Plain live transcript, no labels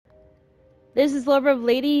This is Lover of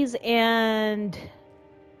Ladies, and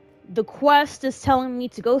the quest is telling me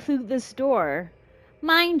to go through this door.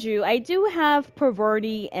 Mind you, I do have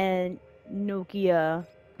Perverti and Nokia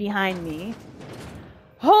behind me.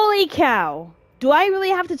 Holy cow! Do I really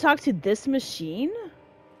have to talk to this machine?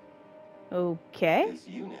 Okay. This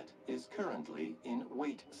unit is currently in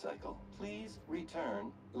wait cycle. Please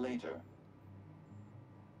return later.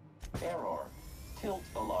 Error. Tilt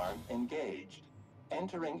alarm engaged.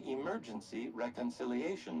 Entering emergency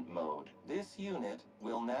reconciliation mode. This unit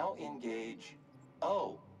will now engage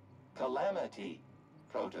calamity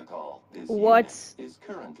protocol. This What's... unit is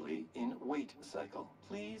currently in wait cycle.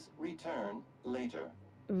 Please return later.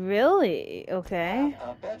 Really? Okay. Have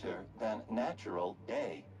a better than natural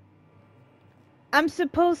day. I'm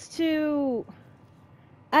supposed to...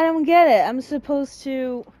 I don't get it. I'm supposed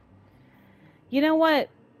to... You know what?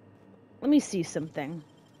 Let me see something.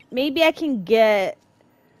 Maybe I can get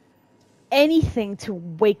anything to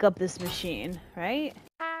wake up this machine, right?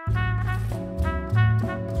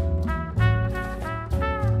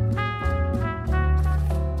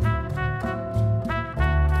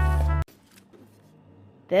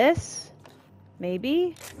 This?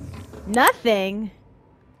 Maybe? Nothing?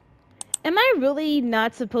 Am I really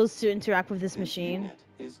not supposed to interact with this machine? Unit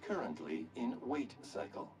is currently in wait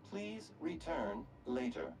cycle. Please return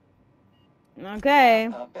later. Okay.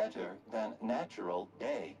 A better than natural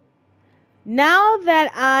day. Now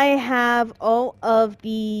that I have all of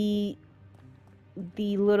the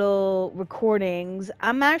little recordings,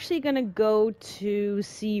 I'm actually gonna go to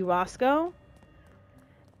see Roscoe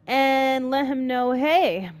and let him know,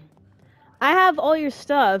 hey, I have all your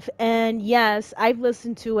stuff, and yes, I've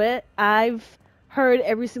listened to it. I've heard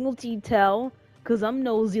every single detail, because I'm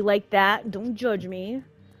nosy like that. Don't judge me.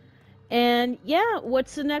 And yeah,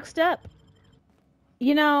 what's the next step?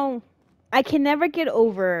 You know, I can never get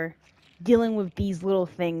over dealing with these little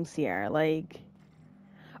things here. Like,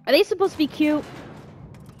 are they supposed to be cute?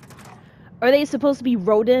 Are they supposed to be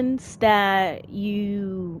rodents that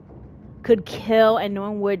you could kill and no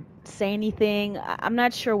one would say anything? I'm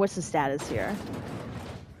not sure what's the status here.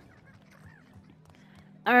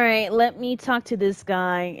 Alright, let me talk to this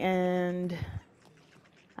guy and...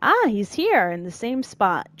 Ah, he's here in the same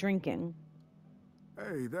spot, drinking.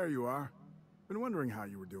 Hey, there you are. Been wondering how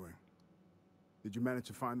you were doing. Did you manage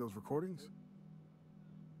to find those recordings?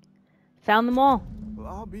 Found them all. Well,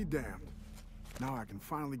 I'll be damned. Now I can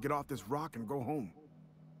finally get off this rock and go home.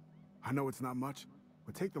 I know it's not much,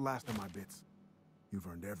 but take the last of my bits. You've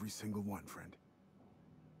earned every single one, friend.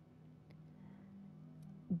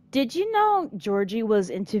 Did you know Georgie was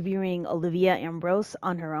interviewing Olivia Ambrose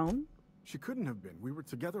on her own? She couldn't have been. We were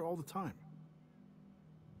together all the time.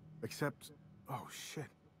 Except, oh shit,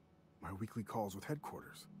 my weekly calls with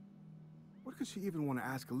headquarters. What could she even want to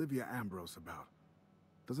ask Olivia Ambrose about?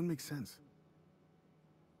 Doesn't make sense.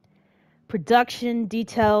 Production,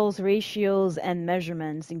 details, ratios, and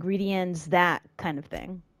measurements, ingredients, that kind of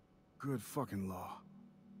thing. Good fucking law.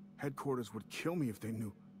 Headquarters would kill me if they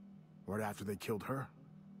knew. Right after they killed her.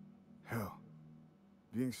 Hell,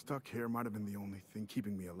 being stuck here might have been the only thing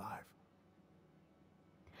keeping me alive.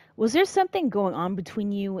 Was there something going on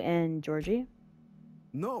between you and Georgie?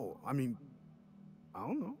 No, I mean, I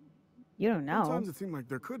don't know. You don't know. Sometimes it seemed like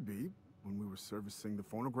there could be, when we were servicing the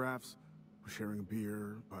phonographs, or sharing a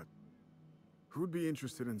beer, but who'd be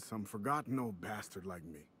interested in some forgotten old bastard like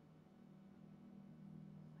me?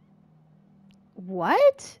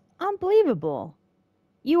 What? Unbelievable.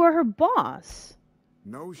 You were her boss.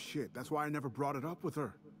 No shit, that's why I never brought it up with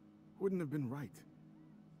her. Wouldn't have been right.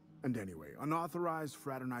 And anyway, unauthorized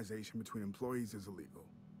fraternization between employees is illegal.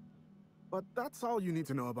 But that's all you need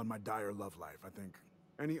to know about my dire love life, I think.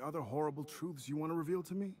 Any other horrible truths you want to reveal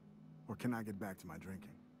to me? Or can I get back to my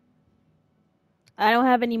drinking? I don't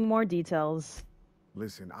have any more details.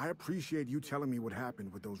 Listen, I appreciate you telling me what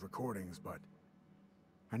happened with those recordings, but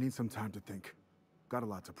I need some time to think. Got a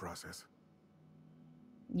lot to process.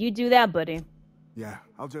 You do that, buddy. Yeah,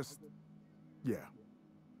 yeah.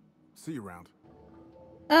 See you around.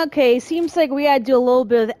 Okay, seems like we gotta do a little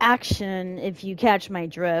bit of action if you catch my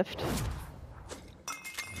drift.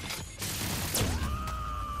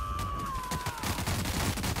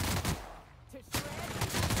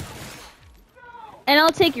 And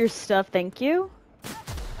I'll take your stuff, thank you.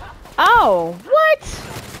 Oh, what?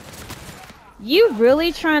 You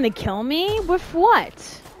really trying to kill me? With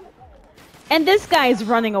what? And this guy's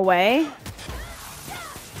running away.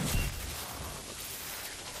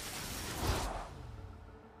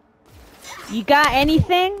 You got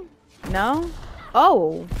anything? No?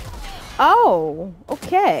 Oh. Oh,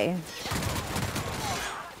 okay.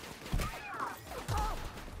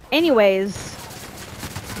 Anyways,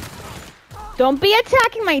 don't be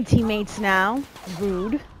attacking my teammates now.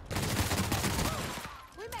 Rude.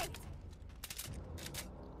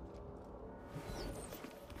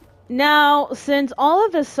 Now, since all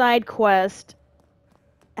of the side quest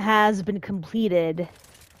has been completed,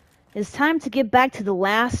 it's time to get back to the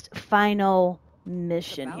last final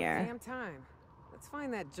mission About here. damn time. Let's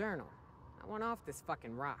find that journal. I want off this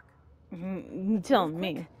fucking rock. You telling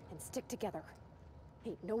me? And stick together.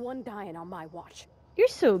 Ain't no one dying on my watch. You're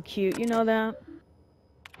so cute, you know that?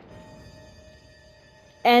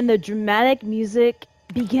 And the dramatic music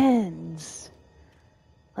begins.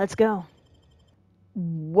 Let's go.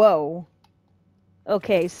 Whoa.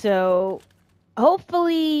 Okay, so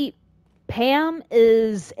hopefully Pam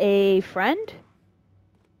is a friend?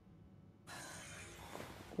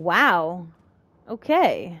 Wow.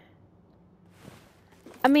 Okay.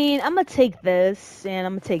 I mean, I'm gonna take this and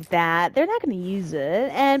I'm gonna take that. They're not gonna use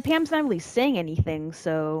it, and Pam's not really saying anything,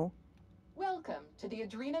 so. Welcome to the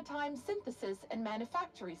Adrena Time Synthesis and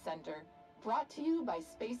Manufactory Center, brought to you by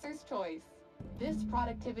Spacer's Choice. This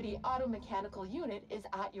productivity automechanical unit is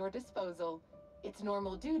at your disposal. Its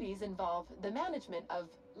normal duties involve the management of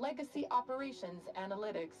legacy operations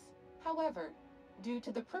analytics. However, due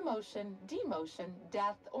to the promotion, demotion,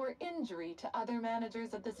 death, or injury to other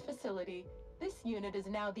managers of this facility, this unit is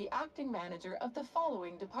now the acting manager of the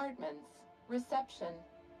following departments: reception,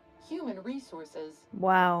 human resources,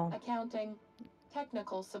 Wow. accounting,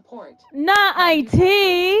 technical support, Not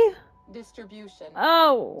IT! distribution,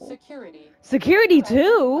 Oh. security. Security Direct any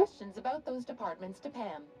too? questions about those departments to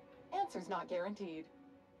Pam. Answers not guaranteed.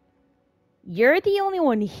 You're the only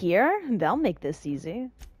one here? They'll make this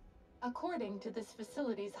easy. According to this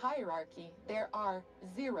facility's hierarchy, there are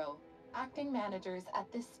 0 acting managers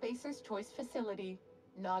at this Spacer's Choice facility.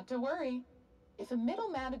 Not to worry. If a middle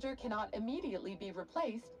manager cannot immediately be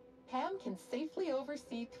replaced, Pam can safely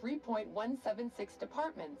oversee 3.176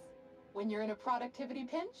 departments. When you're in a productivity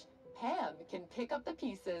pinch, Pam can pick up the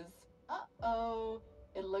pieces. Uh-oh.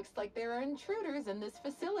 It looks like there are intruders in this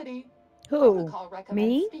facility. Who? Protocol recommends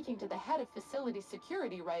Me? speaking to the head of facility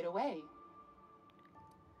security right away.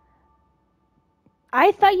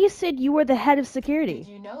 I thought you said you were the head of security. Did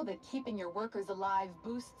you know that keeping your workers alive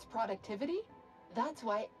boosts productivity? That's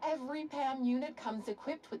why every PAM unit comes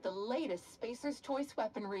equipped with the latest Spacer's Choice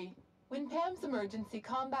weaponry. When PAM's emergency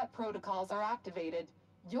combat protocols are activated,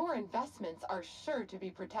 your investments are sure to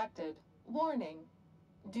be protected. Warning: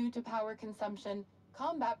 due to power consumption,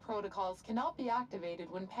 combat protocols cannot be activated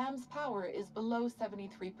when PAM's power is below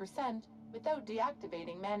 73% without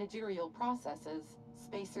deactivating managerial processes.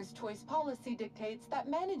 Spacer's Choice policy dictates that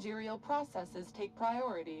managerial processes take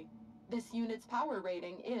priority. This unit's power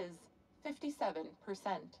rating is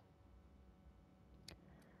 57%.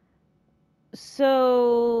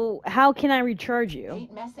 So, how can I recharge you?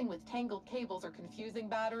 Hate messing with tangled cables or confusing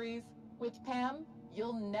batteries? With PAM,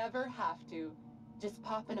 you'll never have to. Just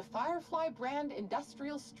pop in a Firefly brand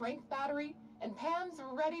industrial strength battery, and PAM's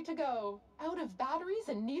ready to go. Out of batteries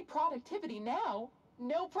and need productivity now?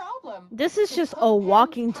 No problem. This is just hook a Pam's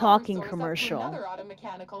walking, power talking source up to commercial. another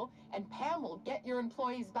automechanical, and Pam will get your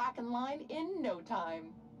employees back in line in no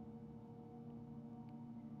time.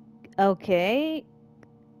 Okay.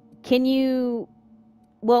 Can you...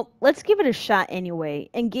 Well, let's give it a shot anyway.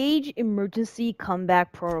 Engage emergency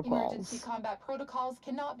combat protocols. Emergency combat protocols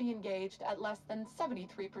cannot be engaged at less than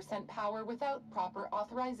 73% power without proper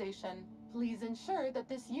authorization. Please ensure that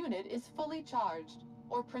this unit is fully charged,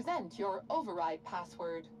 or present your override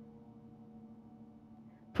password.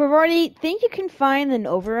 Priority, think you can find an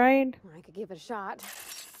override? I could give it a shot.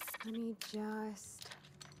 Let me just...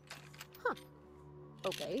 Huh.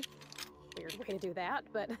 Okay. Weird way to do that,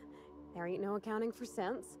 but there ain't no accounting for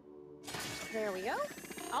cents. There we go.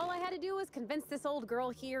 All I had to do was convince this old girl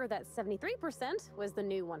here that 73% was the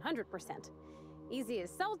new 100%. Easy as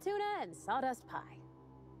salt tuna and sawdust pie.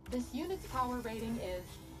 This unit's power rating is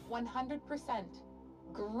 100%.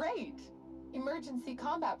 Great! Emergency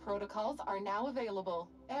combat protocols are now available.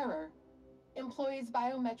 Error: employee's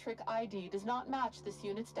biometric ID does not match this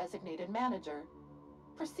unit's designated manager.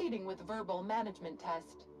 Proceeding with verbal management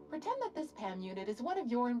test. Pretend that this PAM unit is one of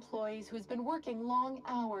your employees who has been working long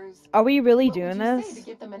hours. Are we really What doing would you this? say to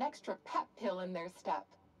give them an extra pep pill in their step?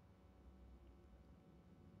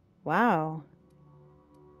 Wow.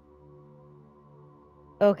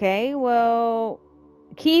 Okay, well,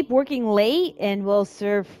 keep working late and we'll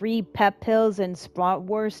serve free pep pills and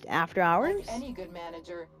Spratwurst after hours? Like any good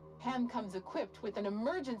manager, PAM comes equipped with an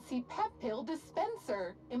emergency pep pill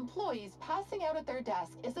dispenser. Employees passing out at their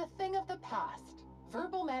desk is a thing of the past.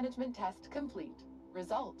 Verbal management test complete.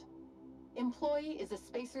 Result: Employee is a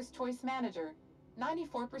Spacer's Choice manager.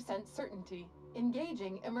 94% certainty.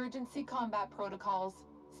 Engaging emergency combat protocols.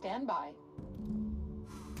 Stand by.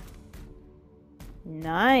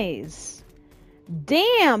 Nice.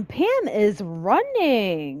 Damn, Pam is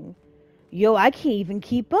running. Yo, I can't even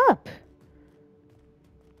keep up.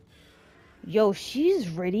 Yo, she's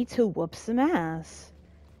ready to whoop some ass.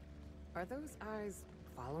 Are those eyes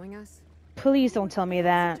following us? Please don't tell me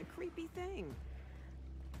that. Such a creepy thing.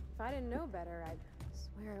 If I didn't know better, I'd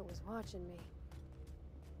swear it was watching me.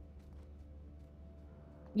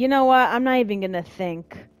 You know what? I'm not even gonna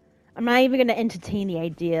think. I'm not even gonna entertain the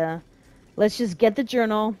idea. Let's just get the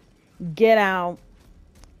journal, get out,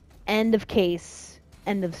 end of case,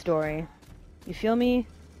 end of story. You feel me?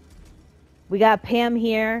 We got Pam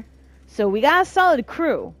here, so we got a solid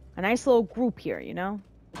crew. A nice little group here, you know?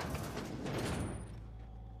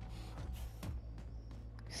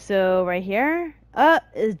 So, right here,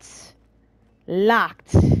 it's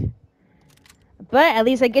locked. But at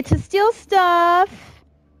least I get to steal stuff.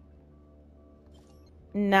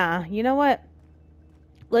 Nah, you know what?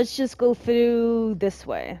 Let's just go through this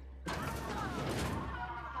way.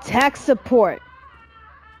 Tech support.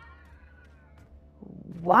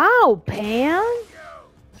 Wow, Pam.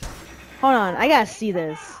 Hold on, I gotta see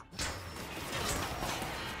this.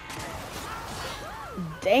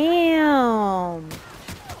 Damn.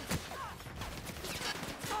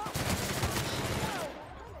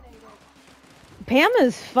 Pam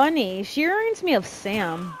is funny. She reminds me of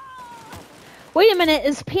Sam. Wait a minute,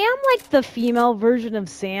 is Pam like the female version of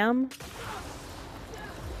Sam?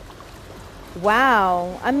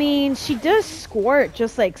 Wow. I mean, she does squirt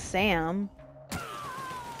just like Sam.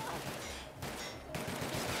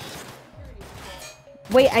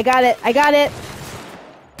 Wait, I got it. I got it.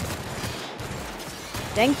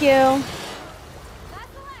 Thank you.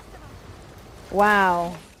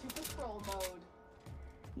 Wow.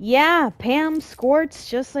 Yeah, Pam squirts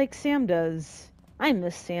just like Sam does. I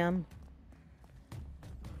miss Sam.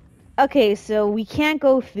 Okay, so we can't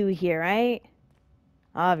go through here, right?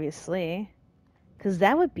 Obviously. Because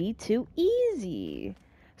that would be too easy.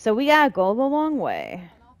 So we gotta go the long way.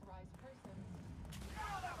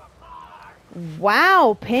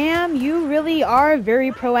 Wow, Pam, you really are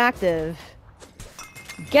very proactive.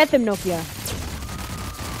 Get them, Nokia.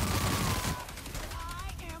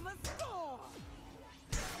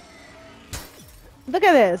 Look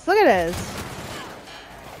at this, look at this.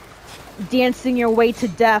 Dancing your way to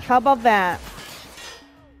death, how about that?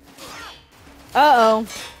 Uh-oh.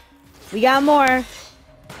 We got more.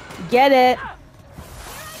 Get it.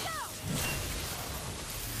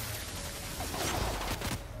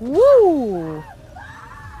 Woo!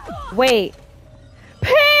 Wait.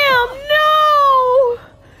 Pam, no!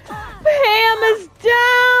 Pam is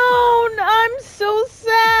down! I'm so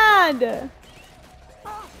sad!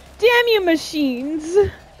 Damn you, machines!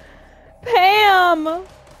 Pam!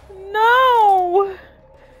 No!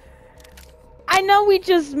 I know we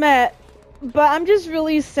just met, but I'm just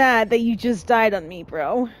really sad that you just died on me,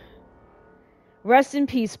 bro. Rest in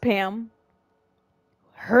peace, Pam.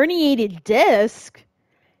 Herniated disc?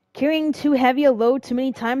 Carrying too heavy a load too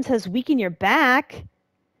many times has weakened your back,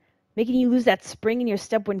 making you lose that spring in your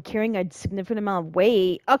step when carrying a significant amount of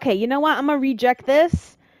weight. Okay, you know what? I'm gonna reject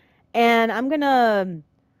this, and I'm gonna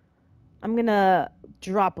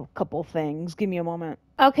drop a couple things. Give me a moment.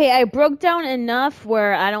 Okay, I broke down enough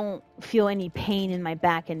where I don't feel any pain in my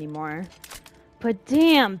back anymore. But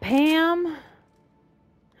damn, Pam.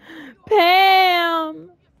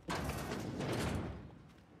 Pam!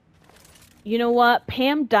 You know what?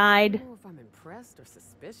 Pam died I don't know if I'm impressed or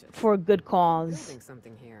suspicious. for a good cause. Building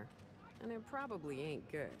something here, and it probably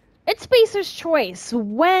ain't good. It's Spacer's Choice.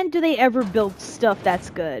 When do they ever build stuff that's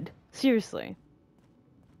good? Seriously.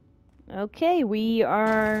 Okay, we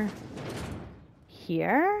are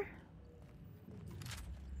here.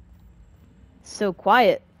 So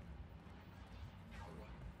quiet.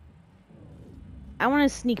 I want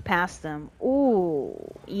to sneak past them. Ooh,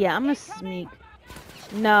 yeah, I'm gonna sneak.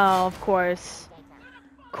 No, of course.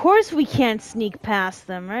 Of course we can't sneak past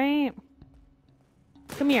them, right?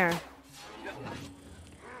 Come here.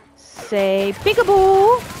 Say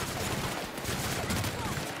peekaboo.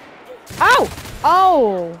 Oh!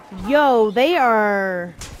 Oh! Yo, they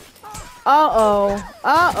are... Uh-oh.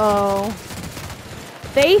 Uh-oh.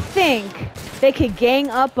 They think they could gang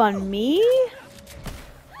up on me?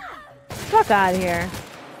 Fuck out of here.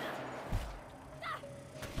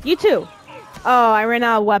 You too. Oh, I ran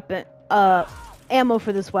out of ammo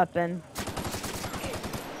for this weapon.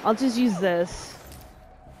 I'll just use this.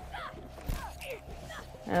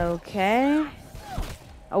 Okay.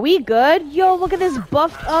 Are we good? Yo, look at this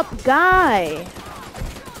buffed up guy.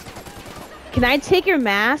 Can I take your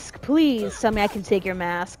mask? Please tell me I can take your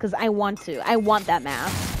mask, because I want to. I want that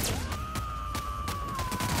mask.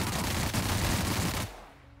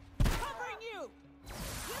 Covering you.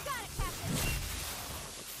 You got it, Captain.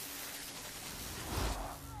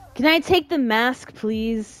 Can I take the mask,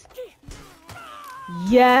 please?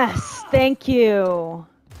 Yes, thank you.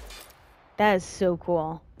 That is so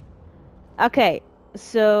cool. Okay,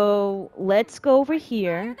 so let's go over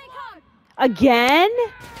here. Again?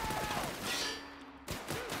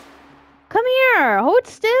 Come here, hold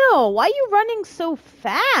still. Why are you running so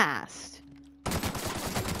fast?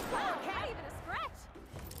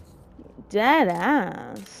 Dead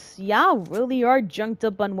ass. Y'all really are junked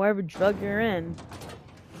up on whatever drug you're in.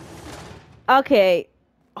 Okay,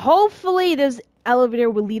 hopefully this elevator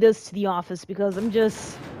will lead us to the office because I'm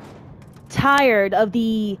just tired of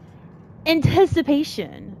the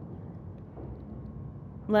anticipation.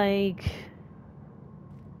 Like,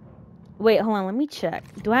 wait, hold on, let me check.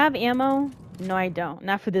 Do I have ammo? No, I don't.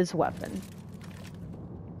 Not for this weapon.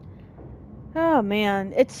 Oh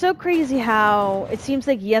man, it's so crazy how it seems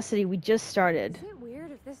like yesterday we just started. Is it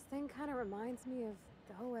weird if this thing kind of reminds me of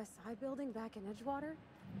the OSI building back in Edgewater?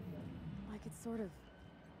 Like it's sort of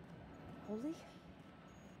holy?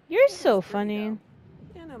 You're It so is pretty, funny.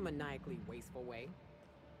 though, in a maniacally wasteful way.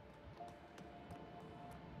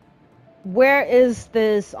 Where is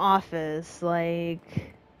this office?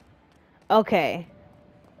 Like, okay.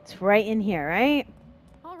 It's right in here, right?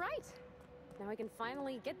 All right. Now I can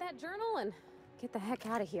finally get that journal and get the heck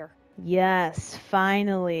out of here. Yes,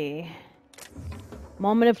 finally.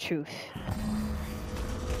 Moment of truth.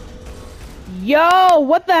 Yo,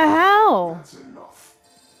 what the hell? That's enough.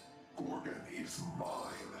 Gorgon is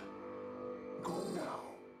mine. Go now,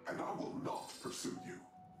 and I will not pursue you.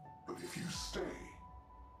 But if you stay,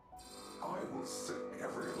 I will set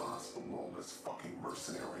every last lawless fucking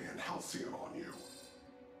mercenary and Halcyon on you.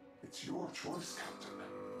 It's your choice, Captain.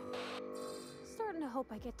 Starting to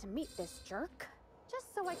hope I get to meet this jerk.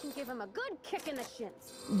 Just so I can give him a good kick in the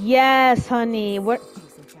shins. Yes, honey. We're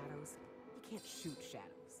Jason Shadows. You can't shoot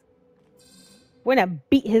shadows. gonna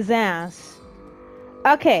beat his ass.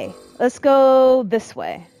 Okay, let's go this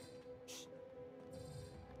way.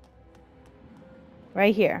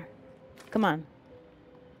 Right here. Come on.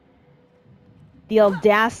 The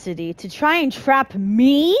audacity to try and trap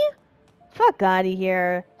me? Fuck out of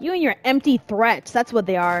here. You and your empty threats. That's what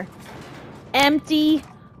they are. Empty,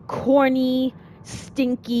 corny,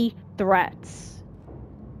 stinky threats.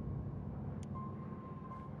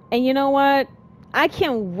 And you know what? I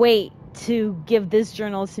can't wait to give this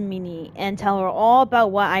journal to Minnie and tell her all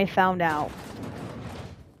about what I found out.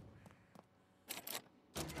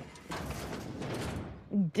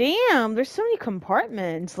 Damn, there's so many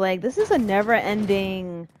compartments. Like, this is a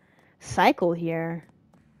never-ending cycle here.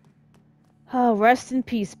 Oh, rest in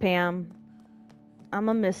peace, Pam.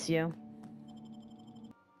 I'ma miss you.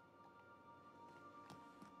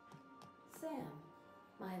 Sam,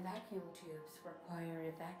 my vacuum tubes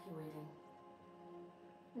require evacuating.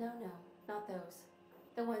 No, not those.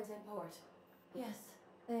 The ones in port. Yes,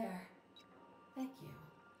 there. Thank you.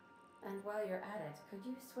 And while you're at it, could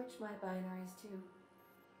you switch my binaries to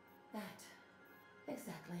that?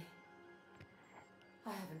 Exactly.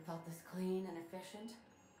 I haven't felt this clean and efficient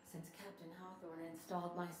since Captain Hawthorne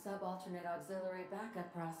installed my subalternate auxiliary backup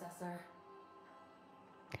processor.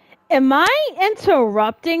 Am I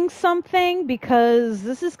interrupting something? Because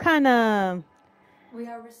this is kind of... We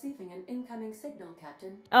are receiving an incoming signal,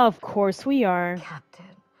 Captain. Of course we are. Captain,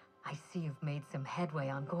 I see you've made some headway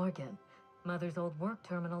on Gorgon. Mother's old work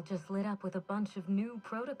terminal just lit up with a bunch of new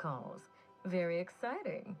protocols. Very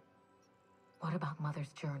exciting. What about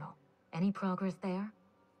Mother's journal? Any progress there?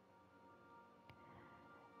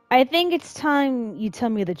 I think it's time you tell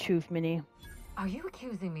me the truth, Minnie. Are you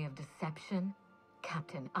accusing me of deception?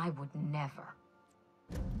 Captain, I would never.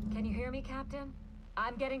 Can you hear me, Captain?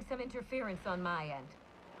 I'm getting some interference on my end.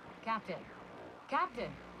 Captain! Captain!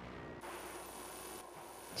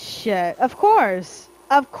 Shit, of course.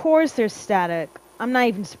 Of course there's static. I'm not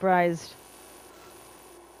even surprised.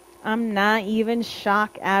 I'm not even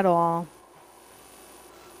shocked at all.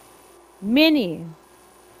 Minnie.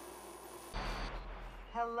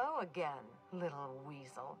 Hello again, little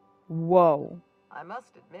weasel. Whoa. I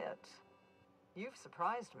must admit, you've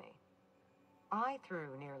surprised me. I threw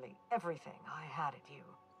nearly everything I had at you,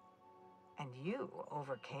 and you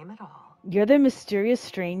overcame it all. You're the mysterious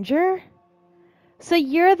stranger? So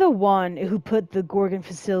you're the one who put the Gorgon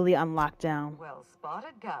facility on lockdown. Well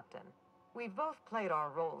spotted, Captain. We've both played our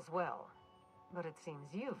roles well, but it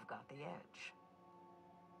seems you've got the edge.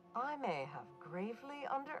 I may have gravely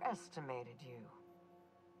underestimated you.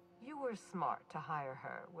 You were smart to hire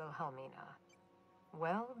her, Wilhelmina.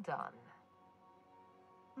 Well done.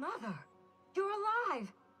 Mother, you're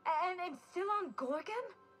alive! And still on Gorgon?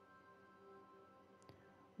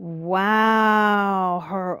 Wow,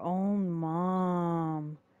 her own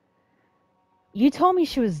mom. You told me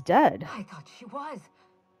she was dead. I thought she was.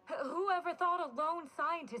 Whoever thought a lone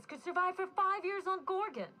scientist could survive for 5 years on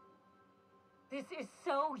Gorgon? This is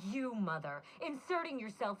so you, Mother, inserting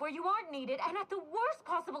yourself where you aren't needed and at the worst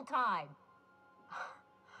possible time.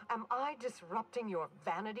 Am I disrupting your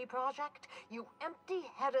vanity project? You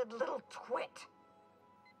empty-headed little twit!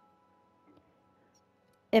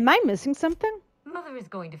 Am I missing something? Mother is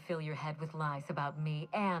going to fill your head with lies about me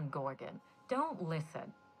and Gorgon. Don't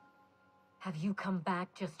listen. Have you come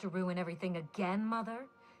back just to ruin everything again, Mother?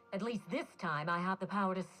 At least this time I have the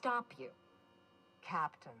power to stop you.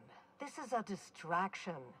 Captain, this is a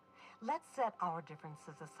distraction. Let's set our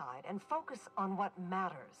differences aside and focus on what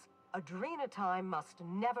matters. Adrena time must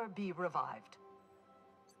never be revived.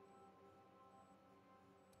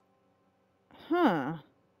 Huh.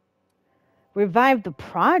 Revive the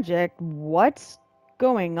project? What's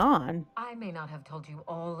going on? I may not have told you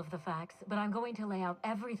all of the facts, but I'm going to lay out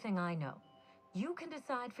everything I know. You can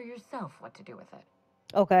decide for yourself what to do with it.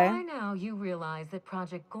 Okay. By now, you realize that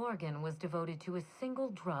Project Gorgon was devoted to a single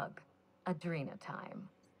drug, Adrenatime.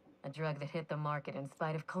 A drug that hit the market in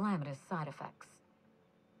spite of calamitous side effects.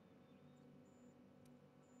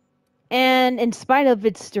 And in spite of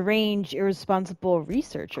its deranged, irresponsible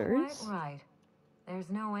researchers. Quite right. There's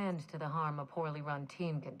no end to the harm a poorly run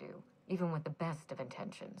team can do, even with the best of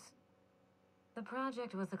intentions. The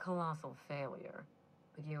project was a colossal failure,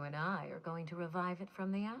 but you and I are going to revive it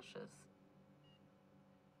from the ashes.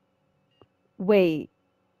 Wait.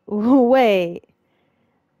 Wait.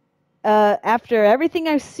 After everything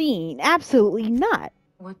I've seen, absolutely not.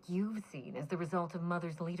 What you've seen is the result of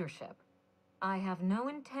Mother's leadership. I have no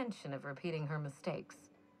intention of repeating her mistakes.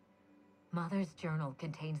 Mother's journal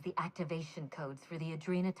contains the activation codes for the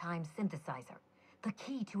Adrenatime synthesizer, the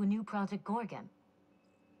key to a new Project Gorgon.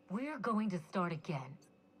 We're going to start again,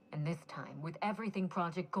 and this time with everything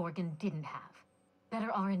Project Gorgon didn't have.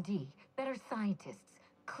 Better R&D, better scientists,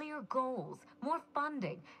 clear goals, more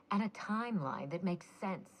funding, and a timeline that makes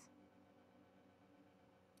sense.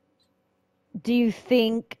 Do you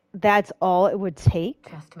think that's all it would take?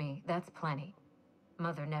 Trust me, that's plenty.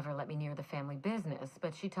 Mother never let me near the family business,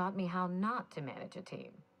 but she taught me how not to manage a team.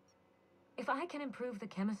 If I can improve the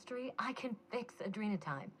chemistry, I can fix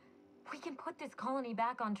Adrenatime. We can put this colony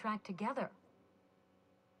back on track together.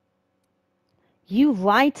 You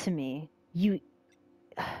lied to me. You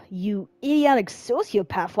idiotic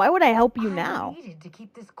sociopath. Why would I help you now? I needed to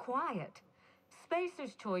keep this quiet.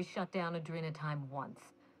 Spacer's Choice shut down Adrenatime once.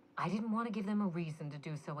 I didn't want to give them a reason to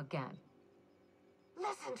do so again.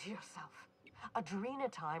 Listen to yourself.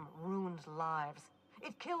 Adrenatime ruined lives.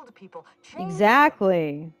 It killed people, changed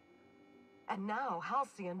Exactly. them. And now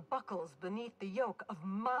Halcyon buckles beneath the yoke of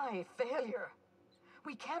my failure.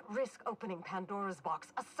 We can't risk opening Pandora's box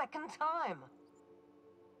a second time.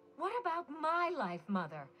 What about my life,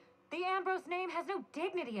 Mother? The Ambrose name has no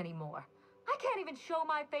dignity anymore. I can't even show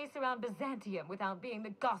my face around Byzantium without being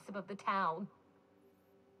the gossip of the town.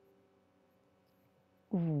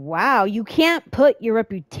 Wow, you can't put your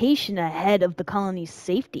reputation ahead of the colony's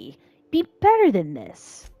safety. Be better than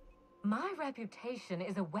this. My reputation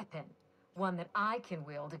is a weapon, one that I can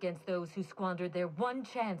wield against those who squandered their one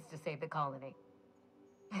chance to save the colony.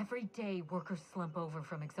 Every day, workers slump over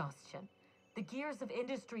from exhaustion. The gears of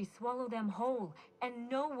industry swallow them whole, and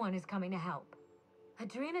no one is coming to help.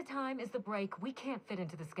 Adrenatime is the break we can't fit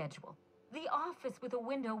into the schedule. The office with a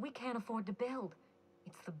window we can't afford to build.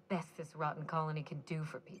 It's the best this rotten colony can do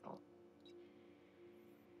for people.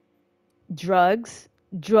 Drugs?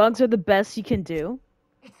 Drugs are the best you can do?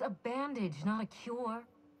 It's a bandage, not a cure.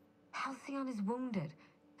 Halcyon is wounded,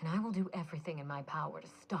 and I will do everything in my power to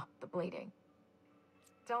stop the bleeding.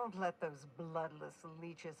 Don't let those bloodless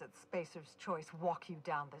leeches at Spacer's Choice walk you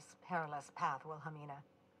down this perilous path, Wilhelmina.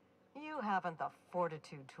 You haven't the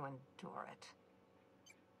fortitude to endure it.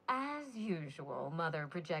 As usual, Mother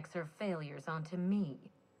projects her failures onto me.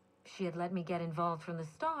 If she had let me get involved from the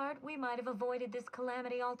start, we might have avoided this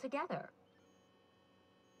calamity altogether.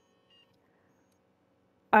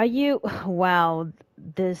 Are you... Wow,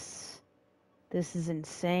 this is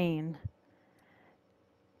insane.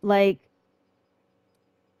 Like,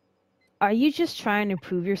 are you just trying to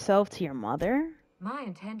prove yourself to your mother? My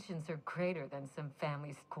intentions are greater than some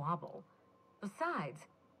family squabble. Besides,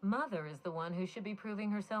 Mother is the one who should be proving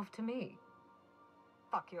herself to me.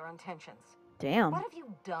 Fuck your intentions. Damn. What have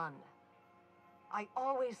you done? I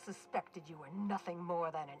always suspected you were nothing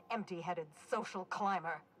more than an empty-headed social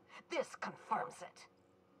climber. This confirms it.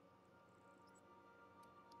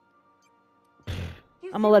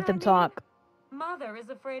 You I'm see gonna let what I them mean? talk. Mother is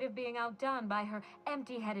afraid of being outdone by her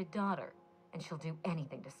empty-headed daughter, and she'll do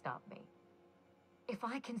anything to stop me. If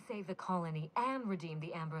I can save the colony and redeem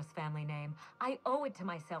the Ambrose family name, I owe it to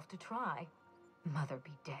myself to try. Mother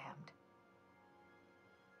be damned.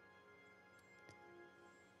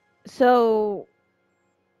 So,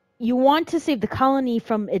 you want to save the colony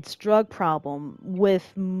from its drug problem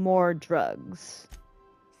with more drugs.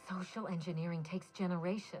 Social engineering takes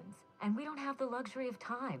generations, and we don't have the luxury of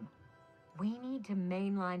time. We need to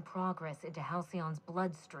mainline progress into Halcyon's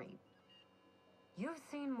bloodstream. You've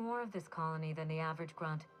seen more of this colony than the average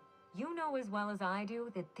grunt. You know as well as I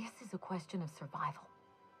do that this is a question of survival.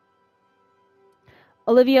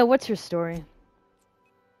 Olivia, what's your story?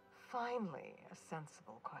 Finally, a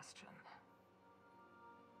sensible question.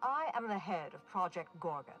 I am the head of Project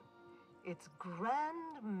Gorgon, its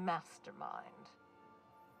grand mastermind.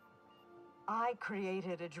 I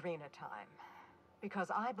created Adrenatime because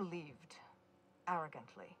I believed,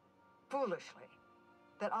 arrogantly, foolishly,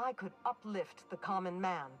 that I could uplift the common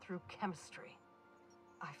man through chemistry.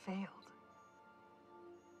 I failed.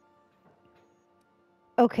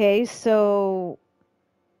 Okay, so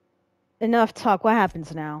enough talk. What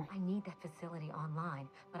happens now? I need that facility online,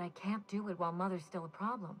 but I can't do it while Mother's still a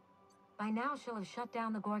problem. By now, she'll have shut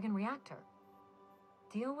down the Gorgon reactor.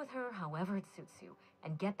 Deal with her however it suits you,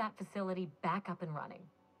 and get that facility back up and running.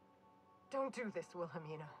 Don't do this,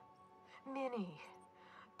 Wilhelmina. Minnie,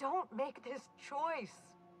 don't make this choice.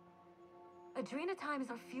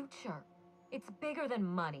 Adrenatime's our future. It's bigger than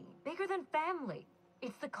money, bigger than family.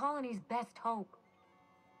 It's the colony's best hope.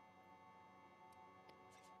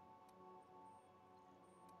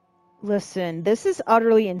 Listen, this is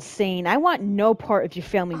utterly insane. I want no part of your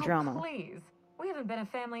family drama. Please. We haven't been a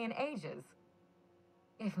family in ages.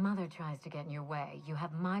 If Mother tries to get in your way, you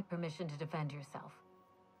have my permission to defend yourself.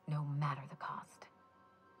 No matter the cost.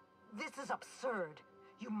 This is absurd.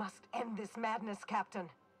 You must end this madness, Captain.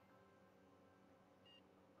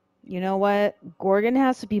 You know what? Gorgon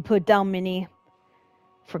has to be put down, Minnie.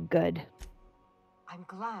 For good. I'm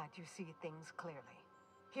glad you see things clearly.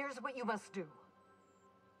 Here's what you must do.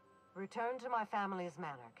 Return to my family's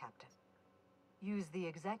manor, Captain. Use the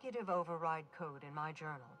executive override code in my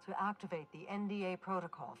journal to activate the NDA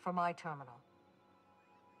protocol for my terminal.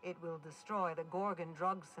 It will destroy the Gorgon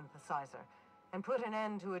drug synthesizer and put an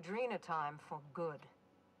end to Adrenatime for good.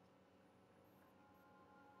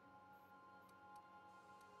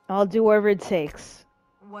 I'll do whatever it takes.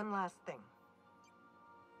 One last thing.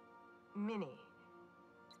 Minnie.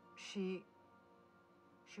 She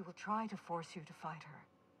will try to force you to fight her.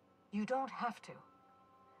 You don't have to.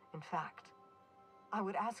 In fact, I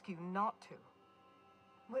would ask you not to.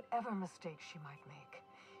 Whatever mistakes she might make,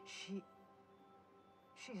 she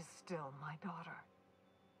is still my daughter.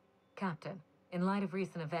 Captain, in light of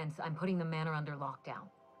recent events, I'm putting the manor under lockdown.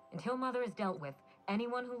 Until Mother is dealt with,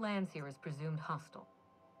 anyone who lands here is presumed hostile.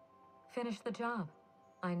 Finish the job.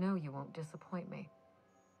 I know you won't disappoint me.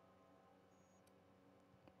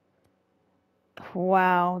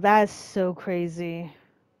 Wow, that's so crazy.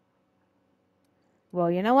 Well,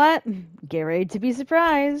 you know what? Get ready to be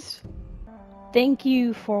surprised. Thank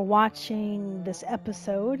you for watching this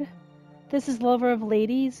episode. This is Lover of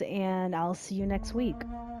Ladies, and I'll see you next week.